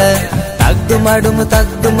srangkha tak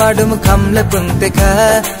dumadum khamle pung dekha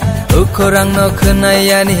ukhorang no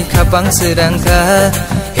khunayani khapang srangkha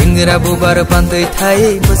hingra bubar pantui thai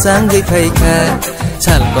musang di phaika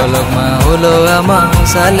sal kolok ma olo ama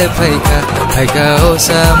sale phaika phaika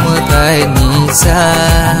osam tai nisa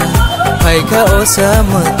phaika osam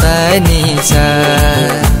tai nisa phaika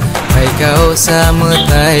osam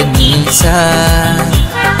tai nisa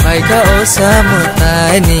phaika osam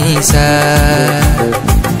tai nisa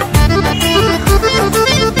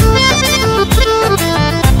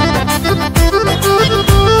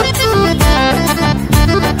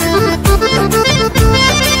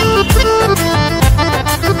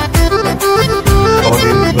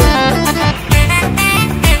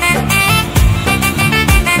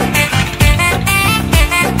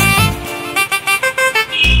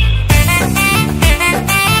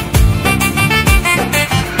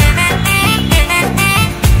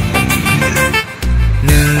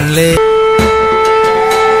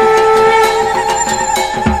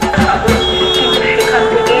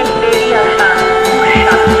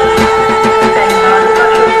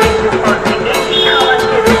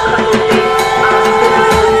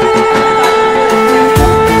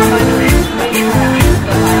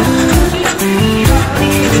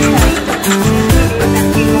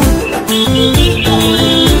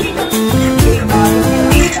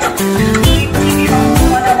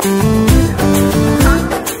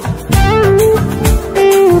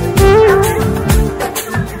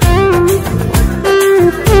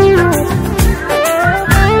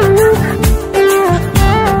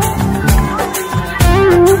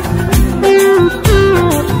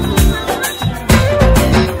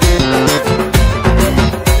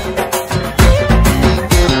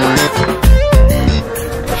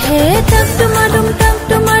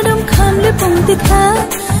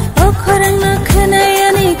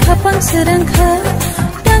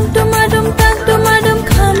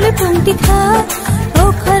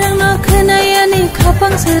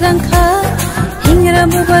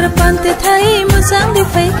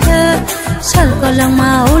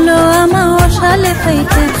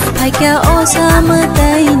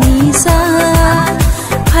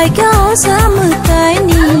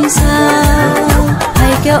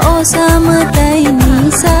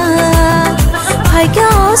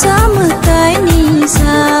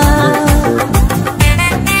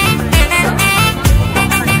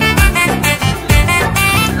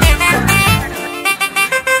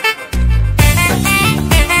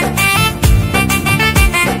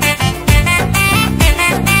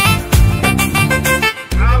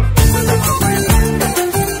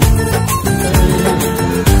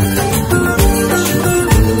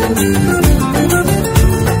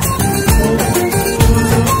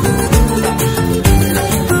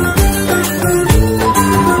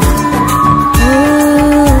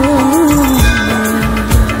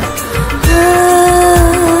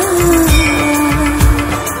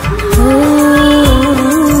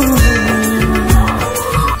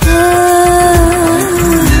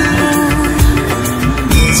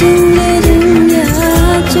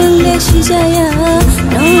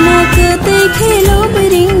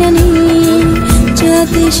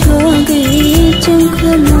shoge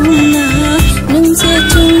chungkhuluna nungse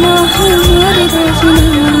chungma hamare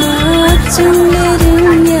rojina chungle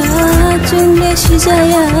ringya chungle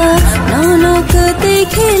shijaya nono kate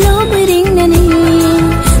khelo biringnani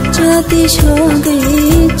jati shoge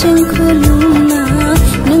chungkhuluna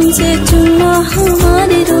nungse chungma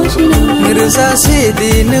hamare rojina ngirusa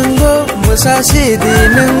sidi nungbo musa sidi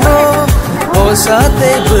nungbo OSA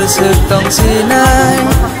te busuk tong sinai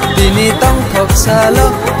dini tong thok salo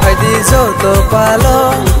phaidi jo to palo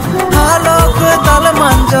halo ke tal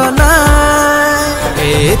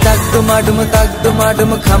manjonai tak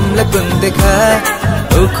dumadum khamle pung dekha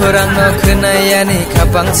ukhorang no khunayani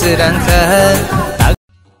khapang sirangkha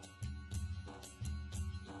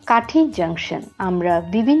কাঠি junction আমরা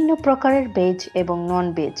বিভিন্ন প্রকারের veg এবং non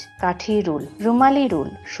veg কাঠি role রুমালি role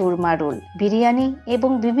Surma role biryani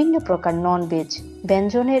এবং বিভিন্ন প্রকার non veg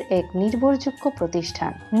ব্যঞ্জনের এক নির্ভরযোগ্য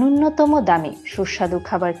প্রতিষ্ঠান ন্যূনতম দামে সুস্বাদু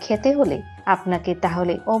খাবার খেতে হলে আপনাকে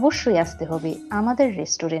তাহলে অবশ্যই আসতে হবে আমাদের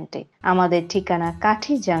রেস্টুরেন্টে আমাদের ঠিকানা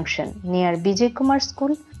কাঠি জাংশন নিয়ার বিজয় কুমার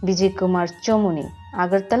স্কুল বিজয় কুমার চমুনি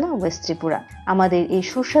আগরতলা ওয়েস্ট ত্রিপুরা আমাদের এই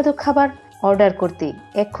সুস্বাদু খাবার অর্ডার করতে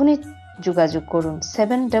এক্ষুনি যোগাযোগ করুন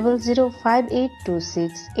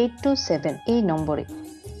 7005826827 এই নম্বরে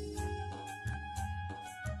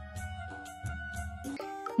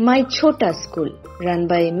My Chota School run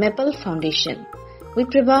by Maple Foundation. We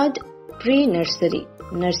provide pre-nursery,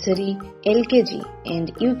 nursery, LKG and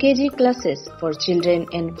UKG classes for children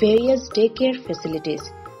and various daycare facilities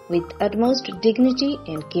with utmost dignity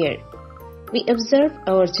and care. We observe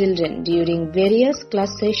our children during various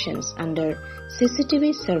class sessions under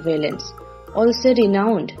CCTV surveillance. Also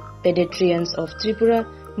renowned pediatricians of Tripura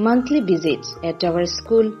monthly visits at our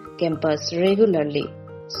school campus regularly.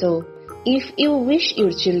 So, if you wish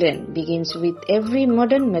your children begins with every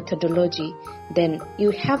modern methodology, then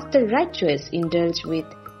you have the right choice indulge with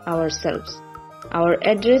ourselves. Our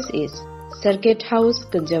address is Circuit House,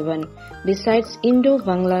 Kunjavan, besides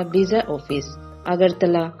Indo-Bangla Visa Office,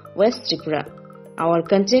 Agartala, West Tripura. Our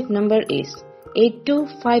contact number is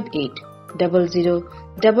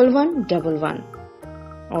 8258001111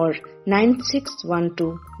 or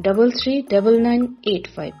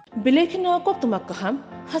 9612339985. Bilekina koktumak kaham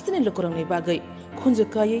hasini lokorongni bagai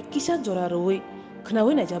khunjakaye kisa joraroi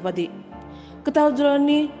khnawai najabadi kataw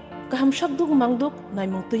jorani kaham shabduk mangduk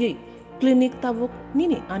naimungtui clinic tabuk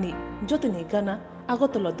nini ani jotini gana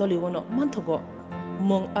agotolo doliwono manthogo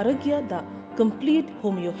mong aragya da complete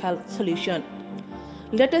homeo health solution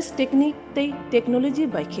latest technique tei technology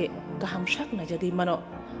baikhe kaham shak najadi mano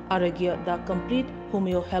aragya da complete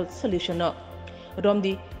homeo health solution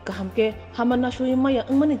romdi kaham ke hamana shui maya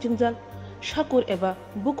angmani jingjal shakur eba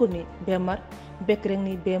bukurni bemar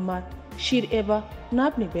bekrengni bemar shir eba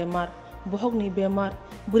napni bemar bohogni bemar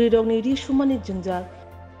buri rogni ri shumani jingjal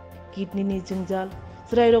kidney ni jingjal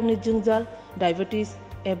srai rogni jingjal diabetes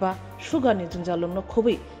eba sugar ni jingjal lomno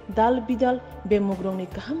khobai dal bidal bemugrongni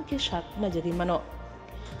kaham ke shak najari mano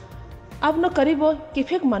abno karibo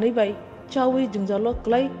kifek mani bai chawi jingjalo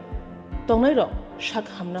klai tongnai ro shak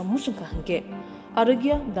hamna musungka hanke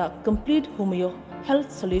aragya the complete homeo health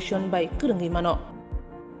solution by kurangi mano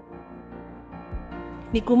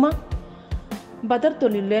nikuma badar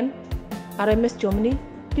tolilen RMS Chomni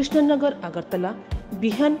Krishnanagar Agartala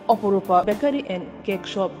Bihan Oporupa Bakery and Cake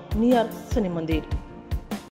Shop near Sani Mandir